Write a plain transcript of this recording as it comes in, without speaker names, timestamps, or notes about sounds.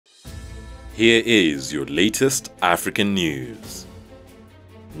Here is your latest African news.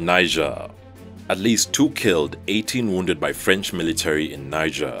 Niger. At least 2 killed, 18 wounded by French military in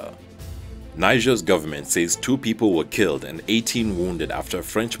Niger. Niger's government says 2 people were killed and 18 wounded after a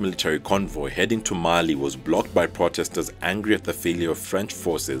French military convoy heading to Mali was blocked by protesters angry at the failure of French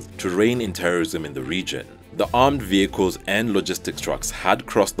forces to rein in terrorism in the region. The armed vehicles and logistics trucks had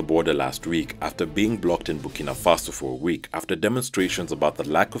crossed the border last week after being blocked in Burkina Faso for a week after demonstrations about the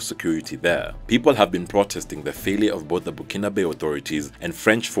lack of security there. People have been protesting the failure of both the Burkinabe authorities and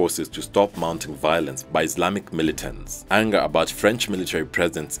French forces to stop mounting violence by Islamic militants. Anger about French military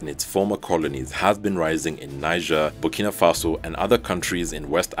presence in its former colonies has been rising in Niger, Burkina Faso, and other countries in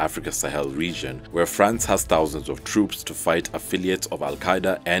West Africa's Sahel region, where France has thousands of troops to fight affiliates of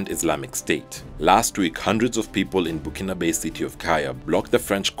Al-Qaeda and Islamic State. Last week, hundreds of people in Burkinabe city of Kaya blocked the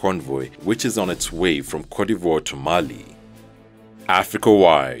French convoy, which is on its way from Cote d'Ivoire to Mali.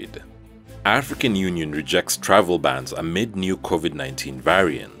 Africa-wide. African Union rejects travel bans amid new COVID-19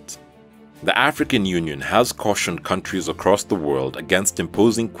 variant. The African Union has cautioned countries across the world against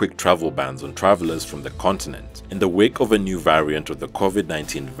imposing quick travel bans on travelers from the continent in the wake of a new variant of the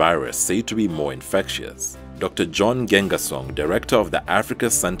COVID-19 virus said to be more infectious. Dr. John Gengasong, director of the Africa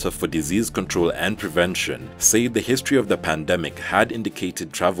Center for Disease Control and Prevention, said the history of the pandemic had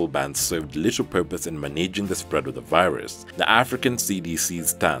indicated travel bans served little purpose in managing the spread of the virus. The African CDC's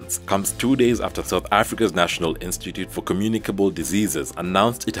stance comes 2 days after South Africa's National Institute for Communicable Diseases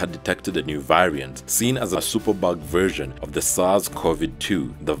announced it had detected a new variant, seen as a superbug version of the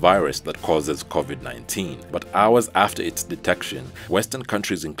SARS-CoV-2, the virus that causes COVID-19. But hours after its detection, Western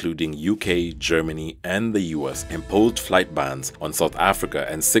countries including UK, Germany, and the US imposed flight bans on South Africa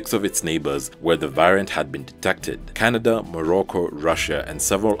and 6 of its neighbors where the variant had been detected. Canada, Morocco, Russia, and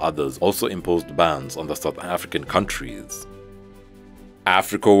several others also imposed bans on the South African countries.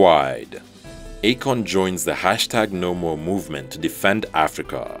 Africa-wide. Akon joins the #NoMore movement to defend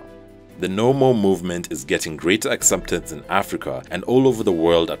Africa. The No More movement is getting greater acceptance in Africa and all over the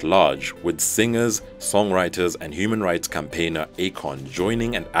world at large, with singers, songwriters, and human rights campaigner Akon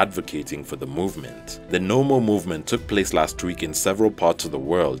joining and advocating for the movement. The No More movement took place last week in several parts of the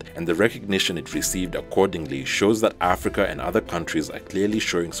world, and the recognition it received accordingly shows that Africa and other countries are clearly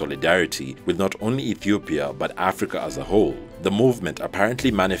showing solidarity with not only Ethiopia but Africa as a whole. The movement apparently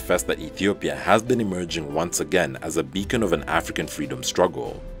manifests that Ethiopia has been emerging once again as a beacon of an African freedom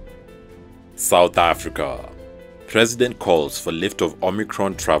struggle. South Africa. President calls for lift of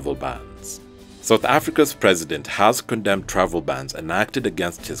Omicron travel bans. South Africa's president has condemned travel bans enacted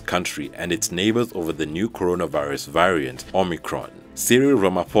against his country and its neighbors over the new coronavirus variant, Omicron. Cyril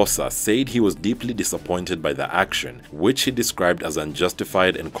Ramaphosa said he was deeply disappointed by the action, which he described as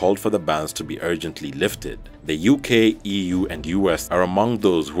unjustified, and called for the bans to be urgently lifted. The UK, EU, and US are among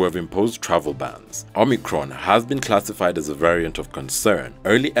those who have imposed travel bans. Omicron has been classified as a variant of concern.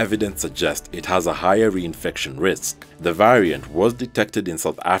 Early evidence suggests it has a higher reinfection risk. The variant was detected in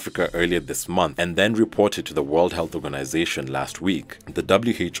South Africa earlier this month and then reported to the World Health Organization last week. The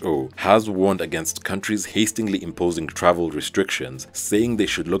WHO has warned against countries hastily imposing travel restrictions, saying they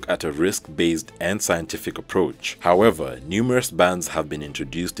should look at a risk-based and scientific approach. However, numerous bans have been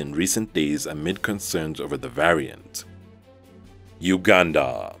introduced in recent days amid concerns over the variant.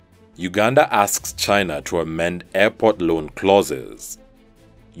 Uganda. Uganda asks China to amend airport loan clauses.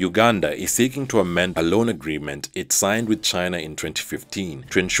 Uganda is seeking to amend a loan agreement it signed with China in 2015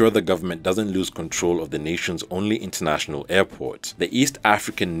 to ensure the government doesn't lose control of the nation's only international airport. The East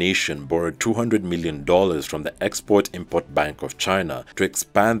African nation borrowed $200 million from the Export-Import Bank of China to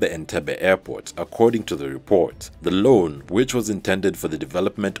expand the Entebbe airport, according to the report. The loan, which was intended for the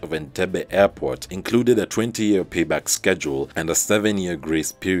development of Entebbe Airport, included a 20-year payback schedule and a 7-year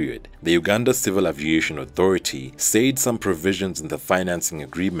grace period. The Uganda Civil Aviation Authority said some provisions in the financing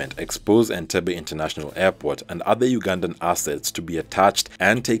agreement expose Entebbe International Airport and other Ugandan assets to be attached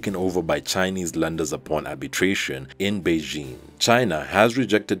and taken over by Chinese lenders upon arbitration in Beijing. China has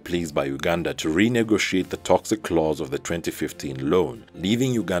rejected pleas by Uganda to renegotiate the toxic clause of the 2015 loan,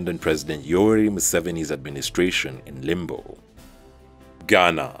 leaving Ugandan President Yoweri Museveni's administration in limbo.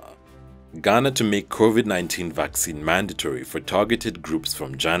 Ghana. Ghana to make COVID-19 vaccine mandatory for targeted groups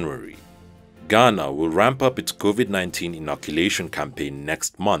from January. Ghana will ramp up its COVID-19 inoculation campaign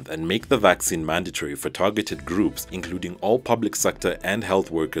next month and make the vaccine mandatory for targeted groups, including all public sector and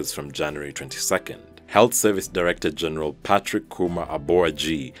health workers, from January 22nd. Health Service Director General Patrick Kuma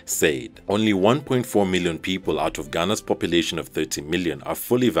Aboaji said only 1.4 million people out of Ghana's population of 30 million are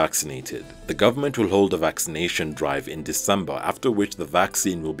fully vaccinated. The government will hold a vaccination drive in December, after which the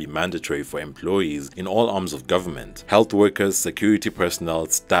vaccine will be mandatory for employees in all arms of government, health workers, security personnel,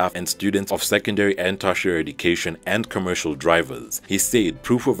 staff, and students of secondary and tertiary education and commercial drivers. He said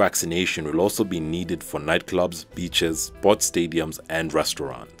proof of vaccination will also be needed for nightclubs, beaches, sports stadiums, and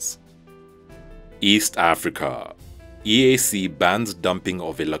restaurants. East Africa. EAC bans dumping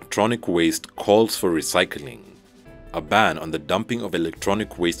of electronic waste, calls for recycling. A ban on the dumping of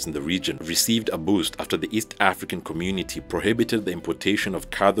electronic waste in the region received a boost after the East African community prohibited the importation of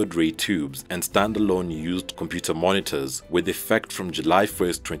cathode ray tubes and standalone used computer monitors with effect from July 1,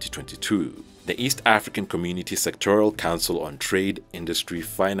 2022. The East African Community Sectoral Council on Trade, Industry,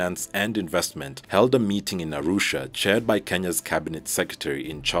 Finance and Investment held a meeting in Arusha chaired by Kenya's Cabinet Secretary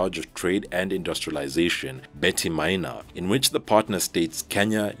in charge of Trade and Industrialization, Betty Maina, in which the partner states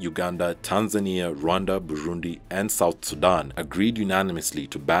Kenya, Uganda, Tanzania, Rwanda, Burundi and South Sudan agreed unanimously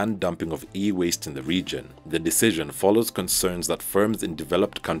to ban dumping of e-waste in the region. The decision follows concerns that firms in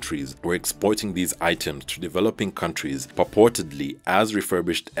developed countries were exporting these items to developing countries purportedly as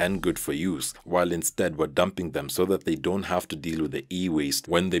refurbished and good for use, while instead were dumping them so that they don't have to deal with the e-waste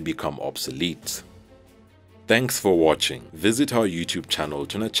when they become obsolete. Thanks for watching. Visit our YouTube channel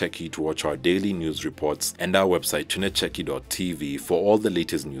Tunacheki to watch our daily news reports and our website tunacheki.tv for all the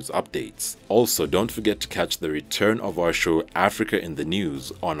latest news updates. Also, don't forget to catch the return of our show Africa in the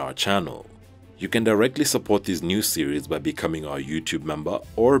News on our channel. You can directly support this new series by becoming our YouTube member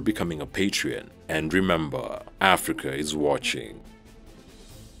or becoming a Patreon. And remember, Africa is watching.